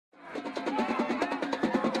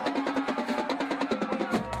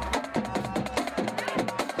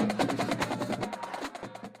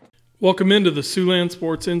Welcome into the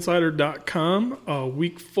SiouxlandSportsInsider.com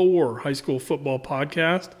Week 4 high school football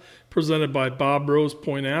podcast presented by Bob Rose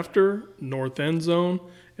Point After, North End Zone,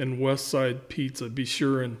 and Westside Pizza. Be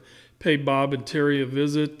sure and pay Bob and Terry a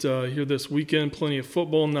visit here this weekend. Plenty of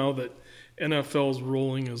football now that NFL's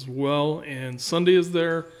rolling as well. And Sunday is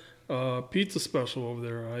their pizza special over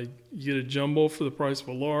there. You get a jumbo for the price of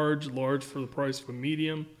a large for the price of a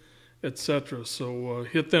medium, etc. So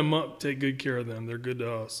hit them up. Take good care of them. They're good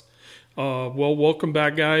to us. Welcome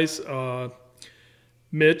back, guys.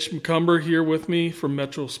 Mitch McCumber here with me from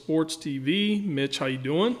Metro Sports TV. Mitch, how you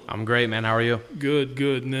doing? I'm great, man. How are you? Good.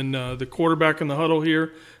 And then the quarterback in the huddle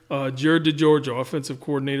here, Jared DeGiorgio, offensive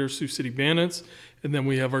coordinator, Sioux City Bandits. And then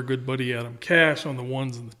we have our good buddy Adam Cash on the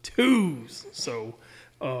ones and the twos. So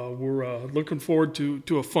we're looking forward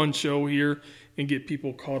to a fun show here and get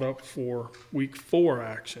people caught up for Week 4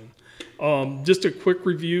 action. Just a quick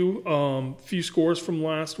review, few scores from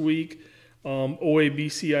last week.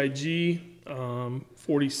 OABCIG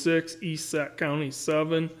 46, East Sac County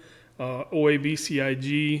 7.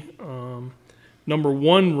 OABCIG number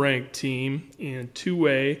 1 ranked team in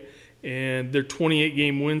 2A, and their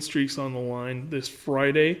 28-game win streak's on the line this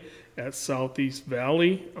Friday at Southeast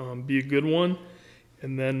Valley. Be a good one.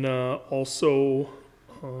 And then also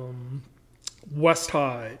West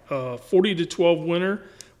High, 40-12 winner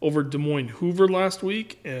over Des Moines Hoover last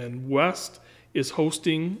week, and West is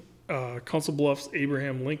hosting Council Bluffs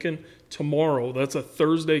Abraham Lincoln tomorrow. That's a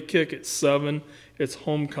Thursday kick at 7. It's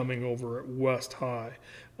homecoming over at West High.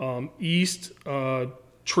 East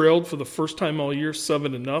trailed for the first time all year,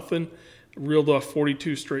 7-0. Reeled off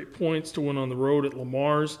 42 straight points to win on the road at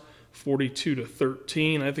Lamar's,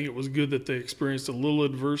 42-13. I think it was good that they experienced a little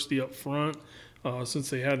adversity up front since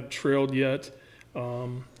they hadn't trailed yet.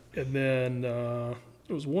 And then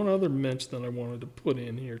there was one other mention that I wanted to put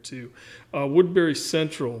in here too. Woodbury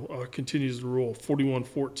Central continues to roll,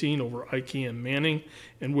 41-14 over IKM Manning,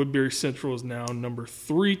 and Woodbury Central is now number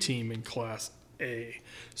 3 team in Class A.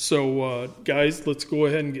 So, guys, let's go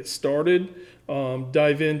ahead and get started.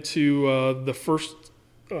 Dive into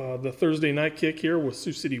the Thursday night kick here with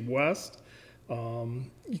Sioux City West.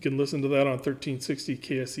 You can listen to that on 1360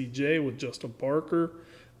 KSEJ with Justin Parker.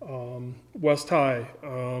 West High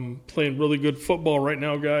playing really good football right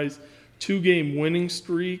now, guys. 2-game winning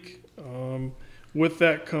streak. With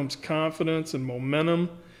that comes confidence and momentum,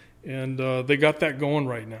 and they got that going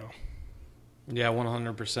right now. Yeah,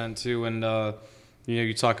 100% too. And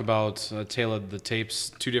you talk about tailor the tapes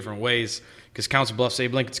 2 different ways, because Council Bluffs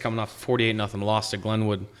Abe Lincoln's coming off a 48-0 loss to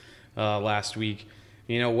Glenwood last week.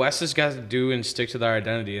 West has got to do and stick to their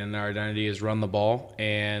identity, and their identity is run the ball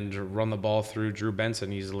through Drew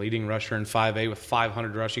Benson. He's the leading rusher in 5A with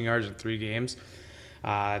 500 rushing yards in 3 games.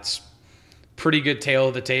 It's pretty good tail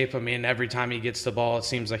of the tape. I mean, every time he gets the ball, it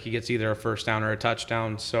seems like he gets either a first down or a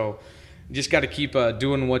touchdown. So you just got to keep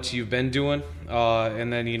doing what you've been doing.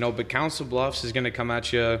 And then, but Council Bluffs is going to come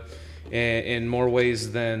at you in more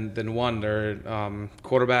ways than one. Their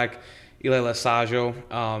quarterback, Eli Lasaggio,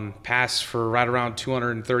 passed for right around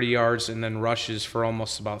 230 yards and then rushes for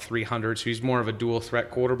almost about 300. So he's more of a dual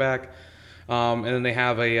threat quarterback. And then they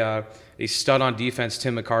have a stud on defense,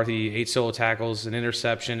 Tim McCarthy, 8 solo tackles, an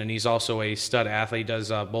interception, and he's also a stud athlete, does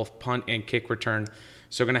both punt and kick return.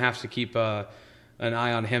 So going to have to keep an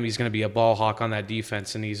eye on him. He's going to be a ball hawk on that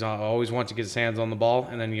defense, and he's always wants to get his hands on the ball.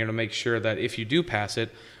 And then you're going to make sure that if you do pass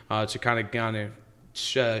it, to kind of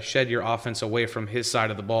shed your offense away from his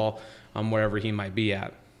side of the ball, wherever he might be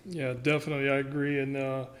at. Yeah, definitely, I agree.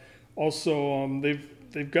 And also,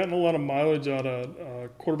 they've gotten a lot of mileage out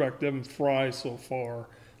of quarterback Devin Fry so far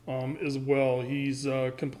as well. He's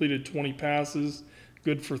completed 20 passes,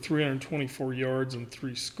 good for 324 yards and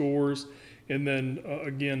 3 scores. And then,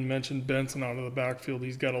 again, mentioned Benson out of the backfield.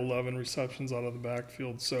 He's got 11 receptions out of the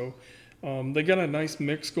backfield. So they got a nice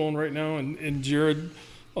mix going right now. And Jared,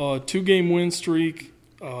 2-game win streak,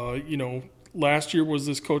 last year was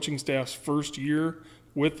this coaching staff's first year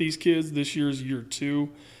with these kids. This year's year 2.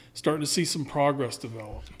 Starting to see some progress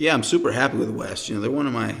develop. Yeah, I'm super happy with West. They're one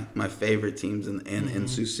of my favorite teams in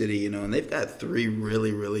Sioux City, and they've got 3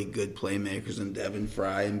 really, really good playmakers in Devin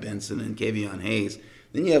Fry and Benson and Kavion Hayes.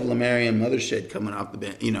 Then you have Lamarian Mothershed coming off the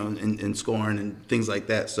bench, and scoring and things like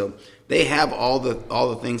that. So they have all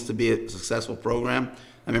the things to be a successful program.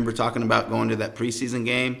 I remember talking about going to that preseason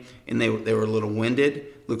game, and they were a little winded.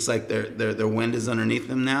 Looks like their wind is underneath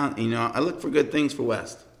them now. I look for good things for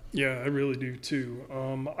West. Yeah, I really do too.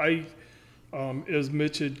 As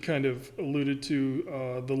Mitch had kind of alluded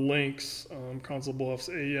to, the Lynx, Council Bluffs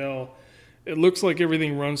AL, it looks like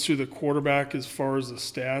everything runs through the quarterback as far as the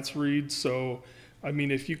stats read. So I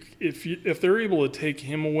mean, if they're able to take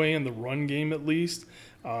him away in the run game at least,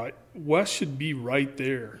 West should be right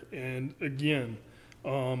there. And again,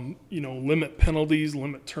 limit penalties,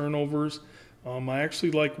 limit turnovers. I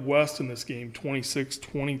actually like West in this game,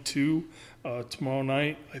 26-22 tomorrow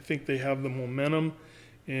night. I think they have the momentum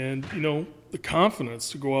and, the confidence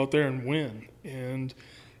to go out there and win. And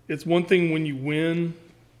it's one thing when you win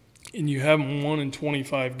and you haven't won in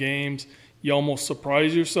 25 games, you almost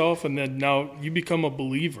surprise yourself, and then now you become a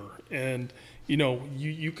believer. And,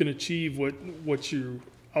 you can achieve what you're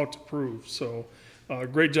out to prove. So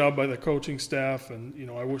great job by the coaching staff,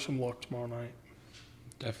 and, I wish them luck tomorrow night.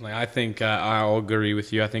 Definitely. I think I'll agree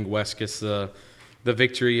with you. I think West gets the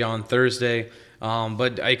victory on Thursday.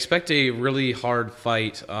 But I expect a really hard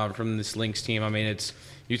fight from this Lynx team. I mean,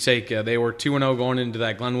 they were 2-0 going into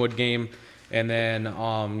that Glenwood game, and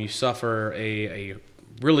then you suffer a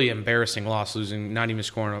really embarrassing loss, not even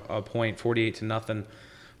scoring a point, 48-0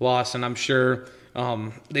 loss. And I'm sure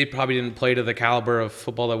they probably didn't play to the caliber of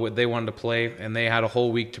football that they wanted to play, and they had a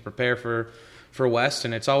whole week to prepare for West.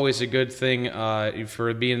 And it's always a good thing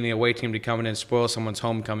for being the away team to come in and spoil someone's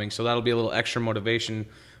homecoming. So that'll be a little extra motivation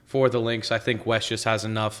for the Lynx. I think West just has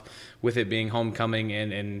enough with it being homecoming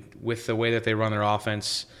and with the way that they run their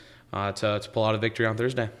offense to pull out a victory on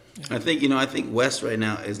Thursday. I think West right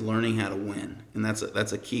now is learning how to win, and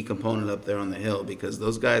that's a key component up there on the hill, because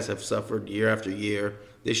those guys have suffered year after year.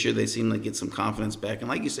 This year they seem to get some confidence back, and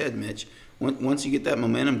like you said, Mitch, once you get that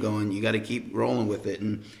momentum going, you got to keep rolling with it.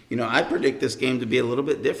 And I predict this game to be a little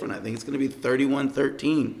bit different. I think it's going to be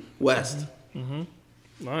 31-13 West. Mm-hmm.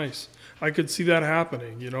 Nice. I could see that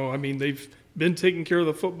happening. I mean, they've been taking care of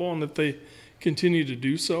the football, and if they continue to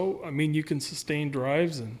do so, I mean, you can sustain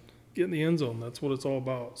drives and get in the end zone. That's what it's all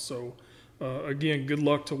about. So, again, good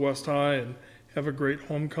luck to West High, and have a great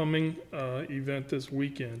homecoming event this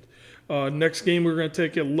weekend. Next game we're going to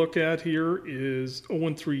take a look at here is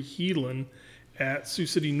 0-3 Heelan at Sioux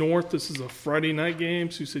City North. This is a Friday night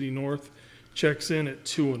game. Sioux City North checks in at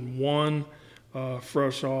 2-1.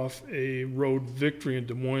 Fresh off a road victory in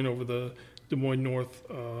Des Moines over the Des Moines North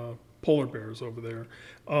Polar Bears over there.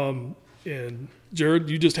 And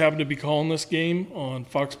Jared, you just happened to be calling this game on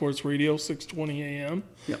Fox Sports Radio, 6:20 a.m.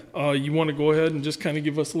 Yep. You want to go ahead and just kind of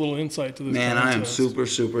give us a little insight to this Man, contest? I am super,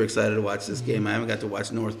 super excited to watch this game. I haven't got to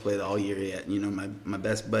watch North play all year yet. My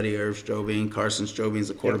best buddy, Irv Strobing, Carson Strobing's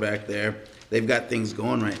the quarterback there. They've got things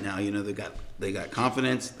going right now. They got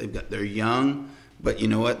confidence. They're young. But you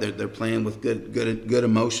know what? They're playing with good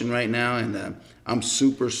emotion right now, and I'm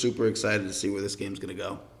super, super excited to see where this game's going to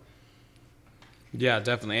go. Yeah,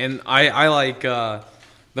 definitely. And I like the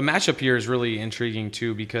matchup here is really intriguing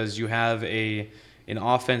too, because you have an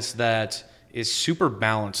offense that is super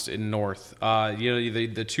balanced in North.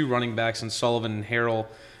 The two running backs in Sullivan and Harrell.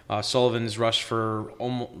 Sullivan's rushed for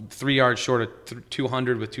almost 3 yards short of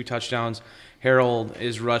 200 with 2 touchdowns. Harrell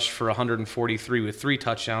is rushed for 143 with 3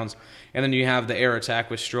 touchdowns. And then you have the air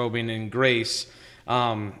attack with Strobing and Grace.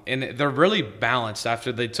 And they're really balanced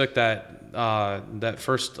after they took that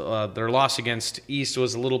first their loss against East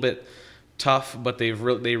was a little bit tough, but they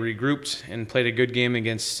regrouped and played a good game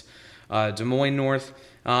against Des Moines North.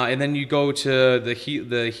 And then you go to the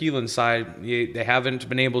Heelan side. They haven't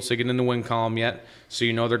been able to get in the win column yet, so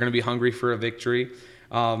they're going to be hungry for a victory.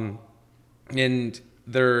 And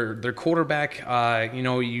their quarterback,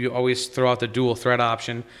 you always throw out the dual threat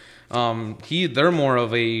option. They're more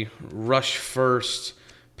of a rush first,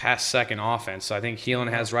 pass second offense. I think Heelan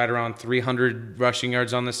has right around 300 rushing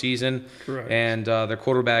yards on the season. Correct. And their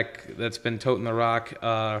quarterback that's been toting the rock,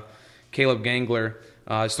 Caleb Gangler,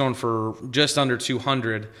 is thrown for just under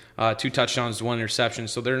 200, 2 touchdowns, 1 interception.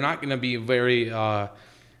 So they're not going to be very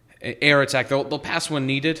air attack. They'll pass when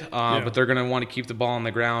needed, but they're going to want to keep the ball on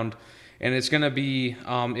the ground. And it's going to be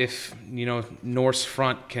if North's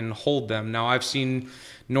front can hold them. Now I've seen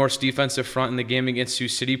North's defensive front in the game against Sioux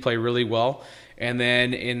City play really well. And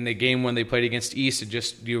then in the game when they played against East,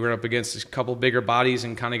 you were up against a couple bigger bodies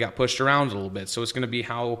and kind of got pushed around a little bit. So it's going to be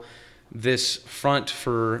how this front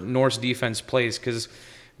for North's defense plays. Because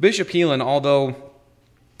Bishop Heelan, although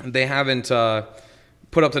they haven't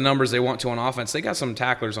put up the numbers they want to on offense, they got some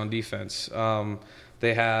tacklers on defense.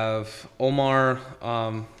 They have Omar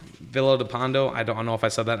Villalpando, I don't know if I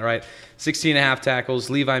said that right, 16.5 tackles.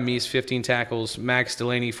 Levi Meese, 15 tackles. Max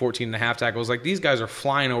Delaney, 14.5 tackles. Like, these guys are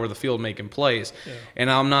flying over the field making plays. Yeah. And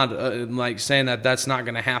I'm not saying that that's not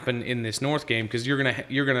going to happen in this North game, because you're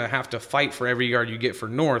gonna have to fight for every yard you get for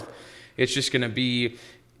North. It's just going to be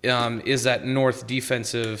is that North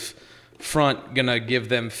defensive front going to give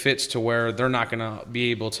them fits to where they're not going to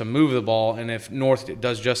be able to move the ball. And if North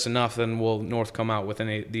does just enough, then will North come out with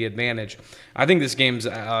the advantage. I think this game's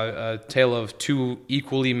a tale of two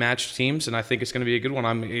equally matched teams, and I think it's going to be a good one.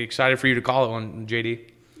 I'm excited for you to call it one, JD.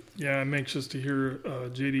 Yeah, I'm anxious to hear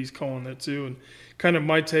JD's calling that too. And kind of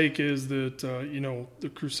my take is that, the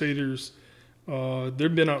Crusaders,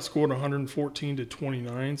 they've been outscored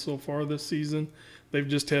 114-29 so far this season. They've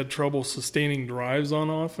just had trouble sustaining drives on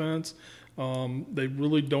offense. They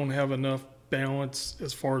really don't have enough balance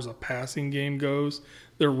as far as a passing game goes.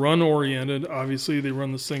 They're run-oriented. Obviously, they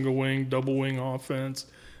run the single wing, double wing offense.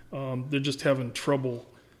 They're just having trouble,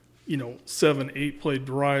 7-8 play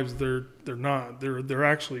drives. They're not. They're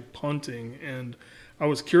actually punting. And I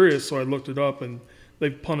was curious, so I looked it up, and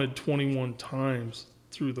they've punted 21 times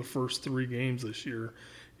through the first 3 games this year,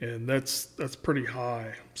 and that's pretty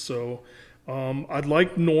high. So I'd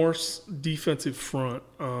like North's defensive front.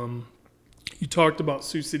 You talked about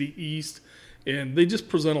Sioux City East, and they just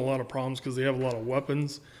present a lot of problems because they have a lot of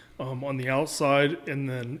weapons on the outside and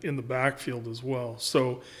then in the backfield as well.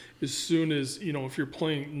 So as soon as, if you're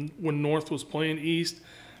playing, when North was playing East,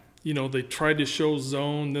 they tried to show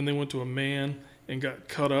zone, then they went to a man and got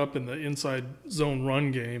cut up in the inside zone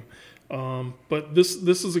run game. But this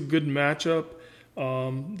is a good matchup.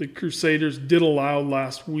 The Crusaders did allow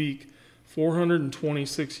last week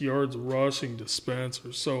 426 yards rushing to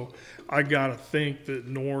Spencer. So I got to think that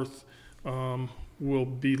North will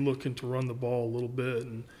be looking to run the ball a little bit.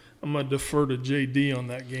 And I'm going to defer to JD on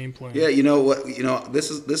that game plan. Yeah, you know what?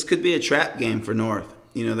 This could be a trap game for North.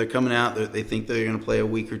 They're coming out. They think they're going to play a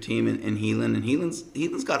weaker team in Heelan, and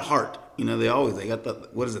Heelan's got heart. They got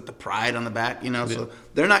the pride on the back. So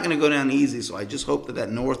they're not going to go down easy. So I just hope that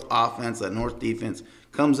North offense, that North defense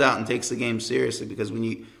comes out and takes the game seriously, because when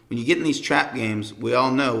you get in these trap games, we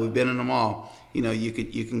all know, we've been in them all. You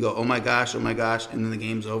can go, oh my gosh, and then the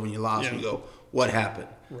game's over and you lost, and you go, what happened?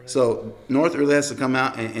 Right. So North really has to come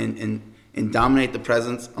out and dominate the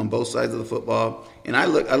presence on both sides of the football. And I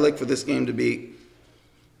look for this game to be,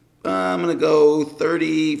 I'm going to go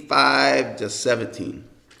 35-17.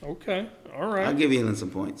 Okay, all right. I'll give Heelan some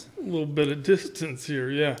points. A little bit of distance here,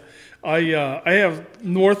 yeah. I have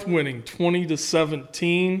North winning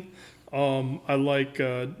 20-17. I like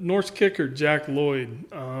North's kicker, Jack Lloyd.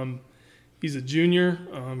 He's a junior.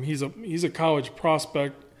 He's a college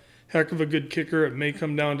prospect. Heck of a good kicker. It may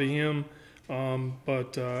come down to him.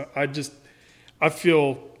 But I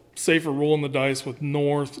feel safer rolling the dice with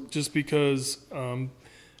North just because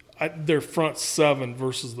they're front 7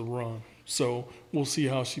 versus the run. So we'll see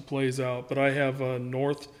how she plays out. But I have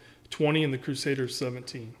North 20 and the Crusaders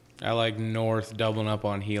 17. I like North doubling up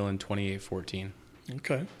on Heelan 28-14.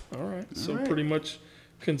 Okay, all right. So pretty much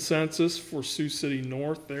consensus for Sioux City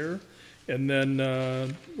North there. And then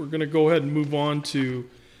we're going to go ahead and move on to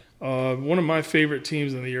one of my favorite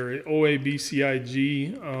teams in the area,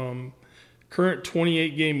 OABCIG. Current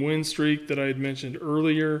 28-game win streak that I had mentioned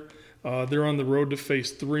earlier. They're on the road to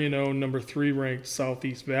face 3-0, number 3 ranked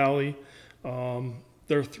Southeast Valley.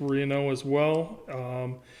 They're 3-0 as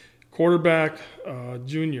well. Quarterback,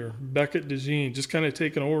 junior, Beckett DeJean, just kind of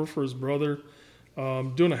taking over for his brother.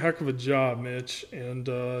 Doing a heck of a job, Mitch. And,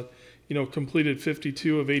 completed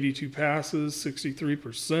 52 of 82 passes,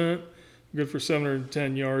 63%. Good for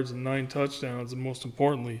 710 yards and 9 touchdowns. And most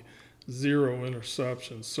importantly, 0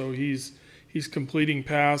 interceptions. So he's completing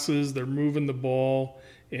passes. They're moving the ball.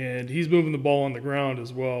 And he's moving the ball on the ground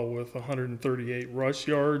as well with 138 rush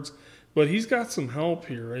yards. But he's got some help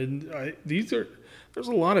here. And there's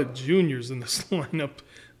a lot of juniors in this lineup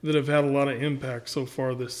that have had a lot of impact so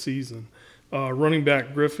far this season. Running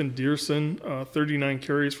back Griffin Dearson, 39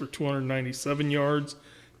 carries for 297 yards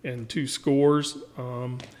and 2 scores.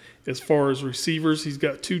 As far as receivers, he's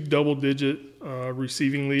got 2 double-digit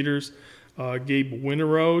receiving leaders. Gabe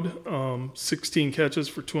Winterode, 16 catches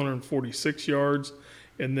for 246 yards.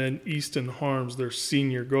 And then Easton Harms, their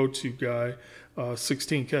senior go-to guy,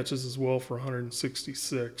 16 catches as well for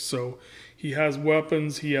 166. So he has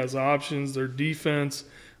weapons. He has options. Their defense,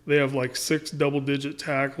 they have like 6 double-digit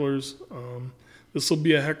tacklers. This will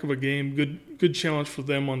be a heck of a game. Good challenge for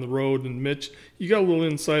them on the road. And Mitch, you got a little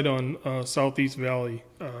insight on Southeast Valley.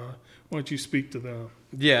 Why don't you speak to them?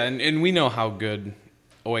 Yeah, and we know how good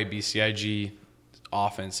OABCIG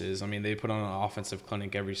offense is. I mean, they put on an offensive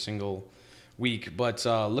clinic every single week. But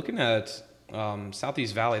looking at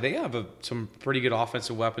Southeast Valley, they have some pretty good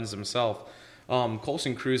offensive weapons themselves.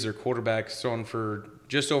 Colson Cruz, their quarterback, is throwing for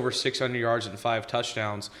just over 600 yards and 5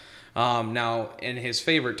 touchdowns. Now, and his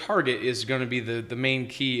favorite target is going to be the main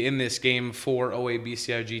key in this game for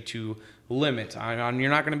OABCIG to limit. You're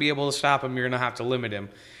not going to be able to stop him. You're going to have to limit him.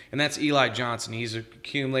 and that's Eli Johnson. He's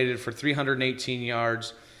accumulated for 318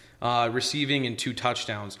 yards, receiving, and 2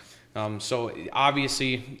 touchdowns. So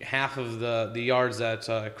obviously half of the yards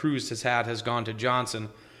that Cruz has gone to Johnson.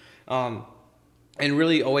 And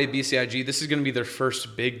really, OABCIG, this is going to be their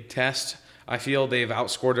first big test. I feel they've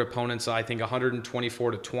outscored opponents, I think,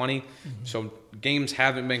 124-20. So games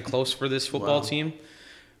haven't been close for this football team.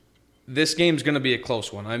 This game's going to be a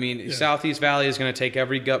close one. I mean, Southeast Valley is going to take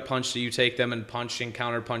every gut punch that you take them and punch and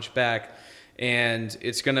counter punch back. And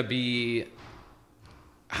it's going to be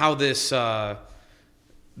how this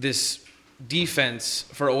defense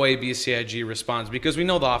for OABCIG responds, because we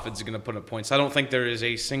know the offense is going to put up points. I don't think there is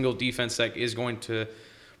a single defense that is going to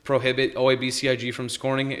prohibit OABCIG from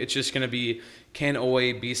scoring. It's just going to be, can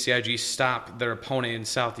OABCIG stop their opponent in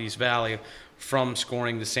Southeast Valley from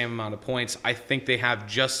scoring the same amount of points? I think they have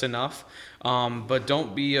just enough, but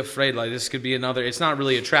don't be afraid. Like, this could be another. It's not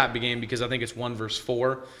really a trap game because I think it's 1 versus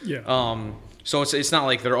 4. Yeah. So it's not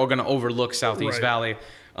like they're all going to overlook Southeast Right. Valley.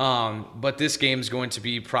 But this game is going to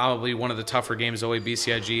be probably one of the tougher games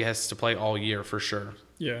OABCIG has to play all year for sure.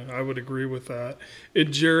 Yeah, I would agree with that.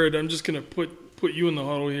 And Jared, I'm just going to put you in the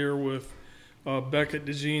huddle here with Beckett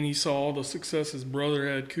DeJean. He saw all the success his brother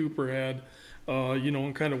had, Cooper had,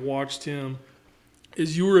 and kind of watched him.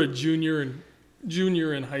 As you were a junior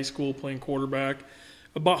in high school playing quarterback,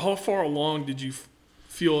 about how far along did you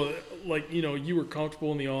feel like, you were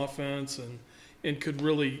comfortable in the offense and could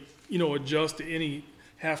really, adjust to any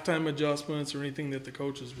halftime adjustments or anything that the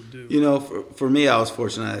coaches would do? For me, I was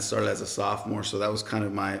fortunate. I started as a sophomore, so that was kind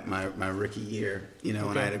of my rookie year, and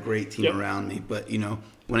I had a great team around me. But,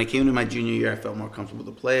 when I came to my junior year, I felt more comfortable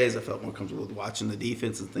with the plays. I felt more comfortable with watching the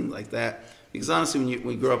defense and things like that. Because honestly, when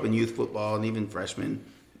we grew up in youth football and even freshmen,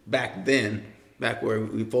 back where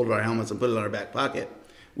we folded our helmets and put it in our back pocket,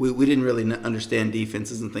 we didn't really understand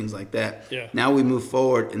defenses and things like that. Yeah. Now we move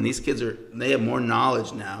forward, and these kids they have more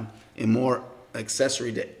knowledge now and more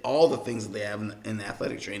accessory to all the things that they have in the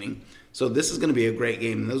athletic training. So this is going to be a great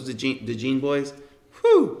game. And those DeJean boys,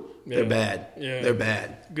 they're bad. Yeah. They're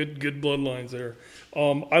bad. Good bloodlines there.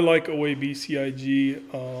 I like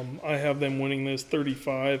OABCIG. I have them winning this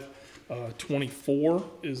 35-24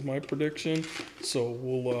 is my prediction. So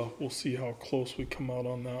we'll see how close we come out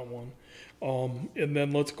on that one. And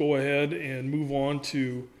then let's go ahead and move on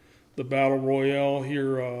to the Battle Royale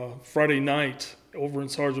here Friday night over in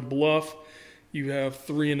Sergeant Bluff. You have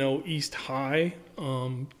 3-0 East High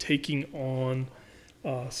taking on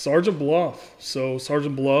Sergeant Bluff. So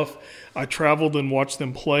Sergeant Bluff, I traveled and watched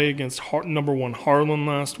them play against number 1 Harlan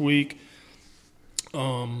last week.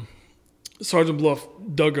 Sergeant Bluff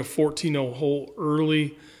dug a 14-0 hole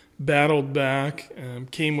early, battled back,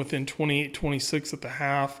 came within 28-26 at the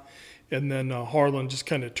half, and then Harlan just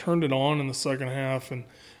kind of turned it on in the second half and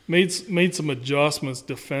made some adjustments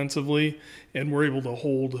defensively, and were able to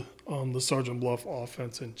hold the Sergeant Bluff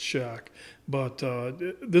offense in check. But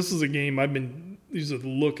this is a game these are the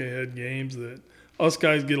look-ahead games that us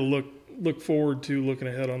guys get to look forward to, looking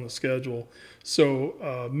ahead on the schedule.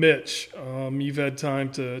 So, Mitch, you've had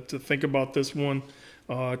time to think about this one.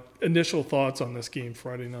 Initial thoughts on this game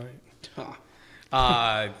Friday night?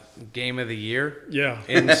 Game of the year? Yeah.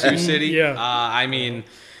 In Sioux City? Yeah. I mean,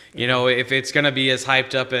 if it's going to be as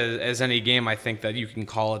hyped up as any game, I think that you can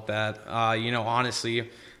call it that. Honestly,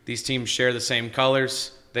 these teams share the same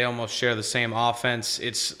colors. They almost share the same offense.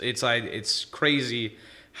 It's crazy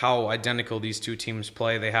how identical these two teams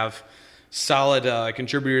play. They have solid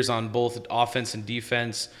contributors on both offense and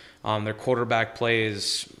defense. Their quarterback play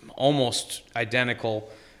is almost identical.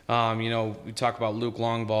 We talk about Luke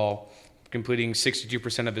Longball completing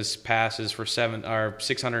 62% of his passes for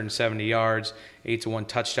 670 yards, 8-to-1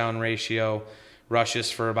 touchdown ratio, rushes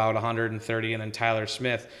for about 130, and then Tyler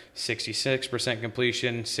Smith, 66%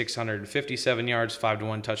 completion, 657 yards,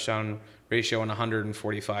 5-to-1 touchdown ratio, and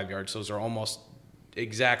 145 yards. Those are almost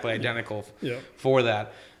exactly identical for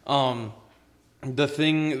that. The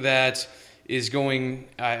thing that is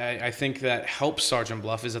I think that helps Sergeant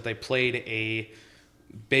Bluff is that they played a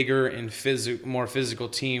bigger and more physical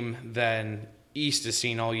team than East has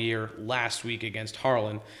seen all year last week against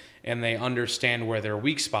Harlan, and they understand where their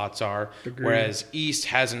weak spots are. Agreed. Whereas East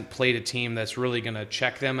hasn't played a team that's really going to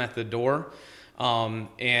check them at the door.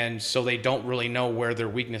 And so they don't really know where their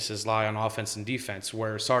weaknesses lie on offense and defense,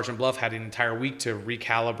 where Sergeant Bluff had an entire week to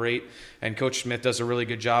recalibrate, and Coach Smith does a really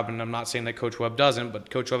good job, and I'm not saying that Coach Webb doesn't, but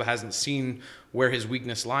Coach Webb hasn't seen where his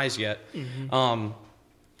weakness lies yet. Mm-hmm.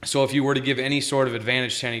 So if you were to give any sort of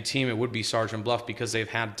advantage to any team, it would be Sergeant Bluff, because they've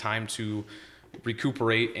had time to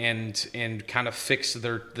recuperate and kind of fix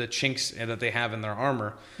the chinks that they have in their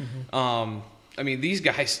armor. Mm-hmm. I mean, these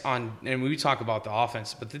guys and we talk about the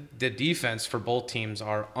offense, but the defense for both teams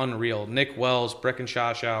are unreal. Nick Wells, Brecken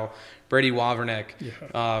Shashow, Brady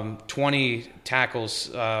Waverneck, 20 tackles,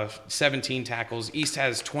 17 tackles. East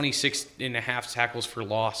has 26.5 tackles for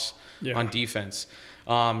loss on defense.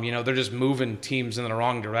 They're just moving teams in the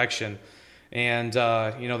wrong direction. And,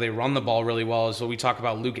 they run the ball really well. So we talk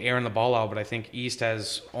about Luke airing the ball out, but I think East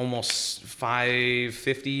has almost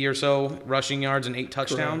 550 or so rushing yards and 8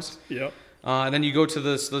 touchdowns. Correct. Yep. And then you go to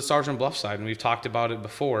the Sergeant Bluff side, and we've talked about it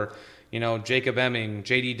before. Jacob Emming,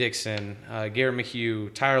 J.D. Dixon, Garrett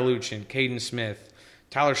McHugh, Tyler Luchin, Caden Smith,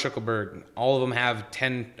 Tyler Schuckelberg, all of them have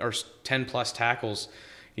 10-plus tackles.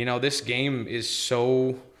 This game is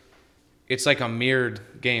it's like a mirrored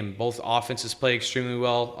game. Both offenses play extremely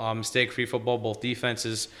well, mistake-free football. Both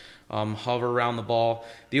defenses hover around the ball.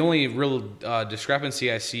 The only real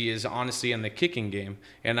discrepancy I see is honestly in the kicking game.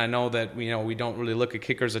 And I know that we don't really look at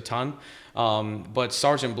kickers a ton, but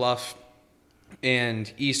Sergeant Bluff and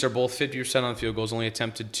East are both 50% on field goals, only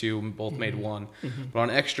attempted 2, both made 1. But on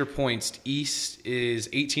extra points, East is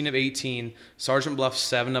 18 of 18, Sergeant Bluff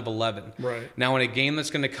 7 of 11. Right. Now in a game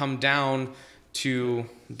that's going to come down to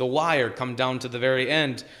the wire, come down to the very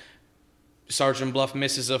end, Sergeant Bluff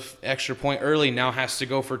misses an extra point early, now has to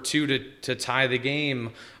go for 2 to tie the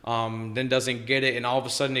game, then doesn't get it, and all of a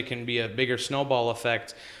sudden it can be a bigger snowball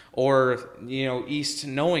effect. Or, East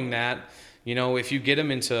knowing that, if you get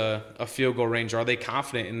them into a field goal range, are they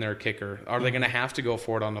confident in their kicker? Are they going to have to go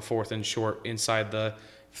for it on the 4th and short inside the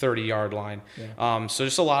 30-yard line? Yeah. So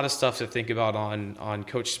just a lot of stuff to think about on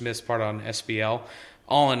Coach Smith's part on SBL.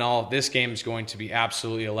 All in all, this game is going to be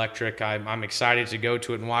absolutely electric. I'm excited to go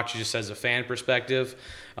to it and watch it just as a fan perspective.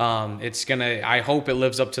 I hope it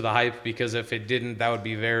lives up to the hype, because if it didn't, that would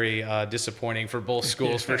be very disappointing for both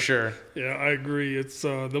schools for sure. Yeah, I agree.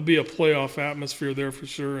 There'll be a playoff atmosphere there for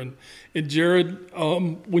sure. And Jared,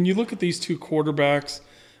 when you look at these two quarterbacks,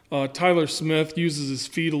 Tyler Smith uses his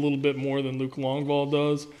feet a little bit more than Luke Longvall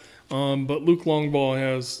does. But Luke Longvall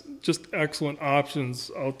has just excellent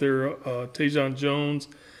options out there. Tajon Jones,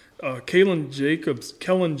 Kellen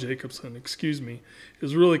Jacobson,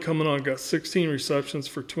 is really coming on. Got 16 receptions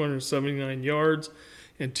for 279 yards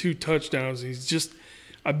and 2 touchdowns.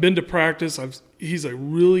 I've been to practice. He's a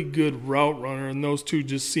really good route runner, and those two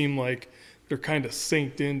just seem like they're kind of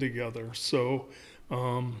synced in together. So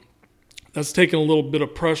that's taken a little bit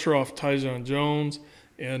of pressure off Tajon Jones.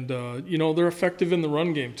 And, they're effective in the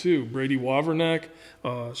run game, too. Brady Waverneck,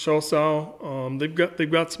 Shashow,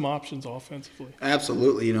 they've got some options offensively.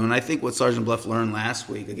 Absolutely. And I think what Sergeant Bluff learned last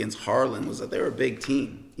week against Harlan was that they were a big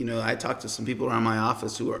team. I talked to some people around my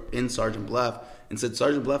office who are in Sergeant Bluff and said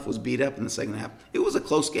Sergeant Bluff was beat up in the second half. It was a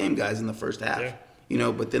close game, guys, in the first half.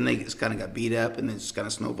 Yeah. But then they just kind of got beat up, and then just kind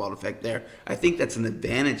of snowballed effect there. I think that's an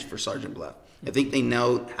advantage for Sergeant Bluff. I think they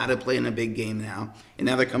know how to play in a big game now, and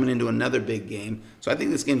now they're coming into another big game. So I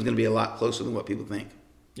think this game's going to be a lot closer than what people think.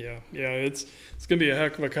 Yeah, it's going to be a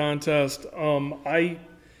heck of a contest. I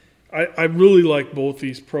really like both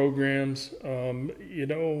these programs.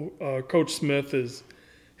 Coach Smith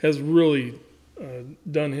has really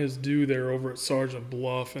done his due there over at Sergeant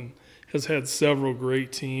Bluff and has had several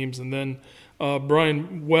great teams. And then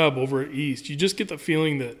Brian Webb over at East. You just get the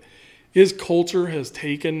feeling that his culture has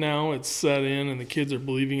taken now. It's set in, and the kids are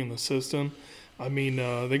believing in the system. I mean,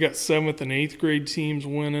 they got 7th and 8th grade teams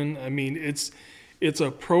winning. I mean, it's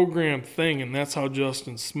a program thing, and that's how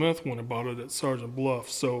Justin Smith went about it at Sergeant Bluff.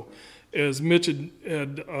 So as Mitch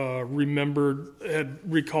had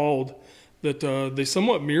recalled, that they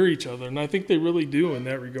somewhat mirror each other, and I think they really do in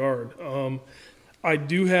that regard. I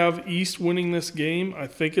do have East winning this game. I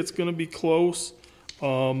think it's going to be close.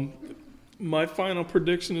 My final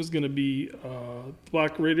prediction is going to be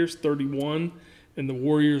Black Raiders 31 and the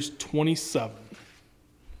Warriors 27.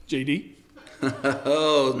 JD?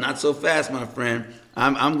 Oh, not so fast, my friend.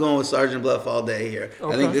 I'm going with Sergeant Bluff all day here.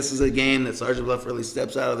 Okay. I think this is a game that Sergeant Bluff really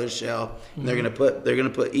steps out of their shell. And they're going to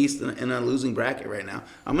put East in a losing bracket right now.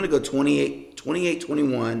 I'm going to go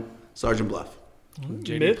 28-21 Sergeant Bluff.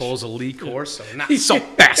 JD pulls a Lee Corso. Not so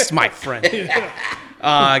fast, my friend.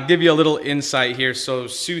 Give you a little insight here. So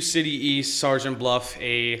Sioux City East, Sergeant Bluff,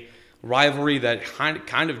 a rivalry that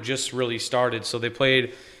kind of just really started. So they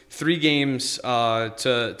played 3 games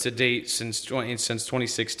to date since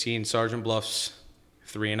 2016. Sergeant Bluff's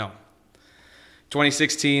 3-0.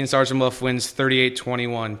 2016, Sergeant Bluff wins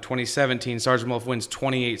 38-21. 2017, Sergeant Bluff wins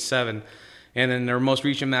 28-7. And then their most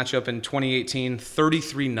recent matchup in 2018,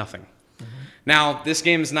 33-0. Now, this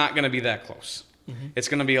game is not going to be that close. It's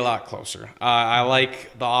going to be a lot closer. I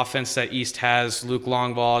like the offense that East has. Luke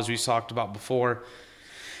Longvall, as we talked about before.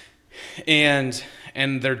 And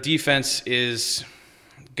and their defense is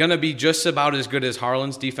going to be just about as good as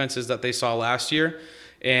Harlan's defenses that they saw last year.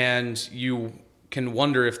 And you can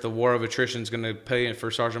wonder if the war of attrition is going to pay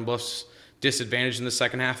for Sergeant Bluff's disadvantage in the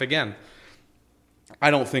second half again.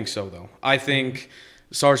 I don't think so, though. I think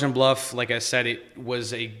Sergeant Bluff, like I said, it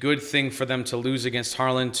was a good thing for them to lose against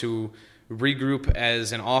Harlan, to regroup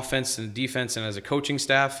as an offense and defense and as a coaching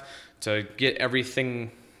staff to get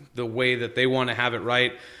everything the way that they want to have it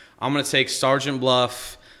right. I'm going to take Sergeant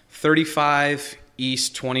Bluff 35,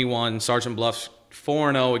 East 21. Sergeant Bluff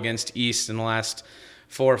 4-0 against East in the last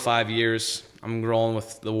 4 or 5 years. I'm rolling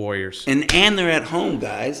with the Warriors. And they're at home,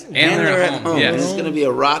 guys. And they're at home. Yes. This is going to be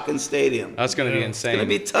a rocking stadium. That's going to be insane. It's going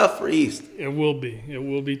to be tough for East. It will be. It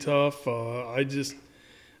will be tough. I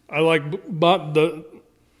like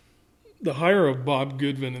the hire of Bob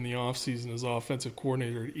Goodwin in the offseason as offensive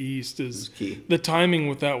coordinator at East is key. The timing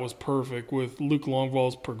with that was perfect with Luke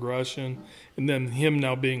Longvall's progression and then him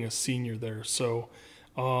now being a senior there. So,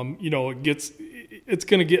 it's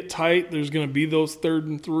going to get tight. There's going to be those 3rd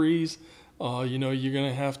and 3s. You're going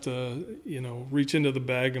to have to, reach into the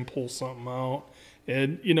bag and pull something out.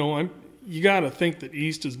 And, you got to think that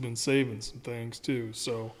East has been saving some things too.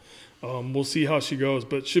 So we'll see how she goes.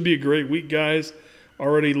 But it should be a great week, guys.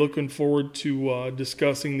 Already looking forward to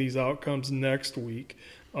discussing these outcomes next week.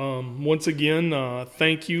 Once again,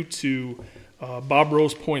 thank you to Bob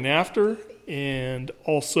Rose Point After and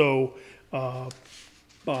also Bob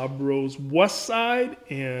Rose West Side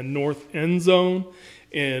and North End Zone.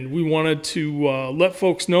 And we wanted to let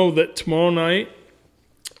folks know that tomorrow night,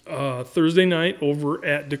 Thursday night, over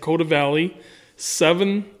at Dakota Valley,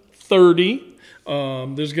 7:30,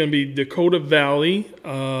 there's going to be Dakota Valley,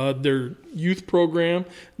 their youth program.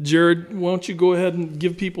 Jared, why don't you go ahead and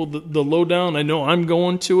give people the lowdown? I know I'm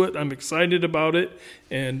going to it. I'm excited about it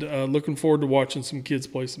and looking forward to watching some kids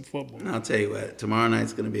play some football. And I'll tell you what, tomorrow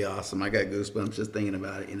night's going to be awesome. I got goosebumps just thinking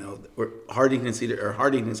about it.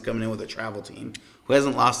 Hardington's coming in with a travel team who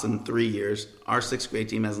hasn't lost in 3 years. Our 6th grade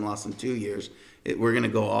team hasn't lost in 2 years. We're going to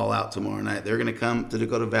go all out tomorrow night. They're going to come to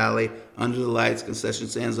Dakota Valley under the lights, concession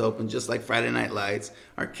stands open, just like Friday Night Lights.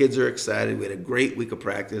 Our kids are excited. We had a great week of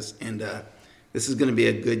practice, and this is going to be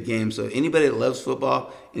a good game. So anybody that loves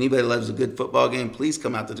football, anybody that loves a good football game, please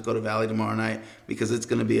come out to Dakota Valley tomorrow night because it's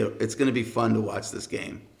going to be fun to watch this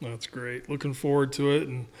game. That's great. Looking forward to it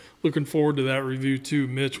and looking forward to that review too.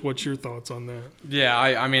 Mitch, what's your thoughts on that? Yeah,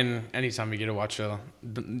 I mean, anytime you get to watch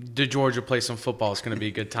the Georgia play some football, it's going to be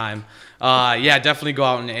a good time. Definitely go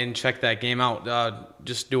out and check that game out.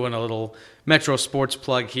 Just doing a little Metro Sports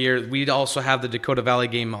plug here. We also have the Dakota Valley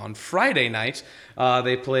game on Friday night.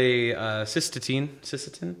 They play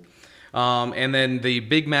Sisseton. And then the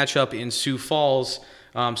big matchup in Sioux Falls.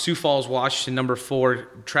 Sioux Falls, Washington, number 4,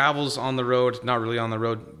 travels on the road, not really on the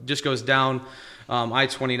road, just goes down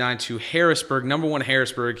I-29 to Harrisburg, number 1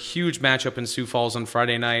 Harrisburg. Huge matchup in Sioux Falls on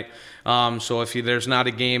Friday night. So if there's not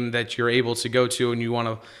a game that you're able to go to and you want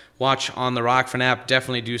to watch on the Rockford app,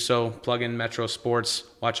 definitely do so. Plug in Metro Sports,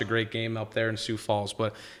 watch a great game up there in Sioux Falls.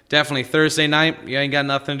 But definitely Thursday night, you ain't got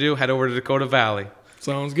nothing to do, head over to Dakota Valley.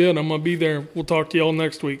 Sounds good. I'm going to be there. We'll talk to y'all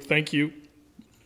next week. Thank you.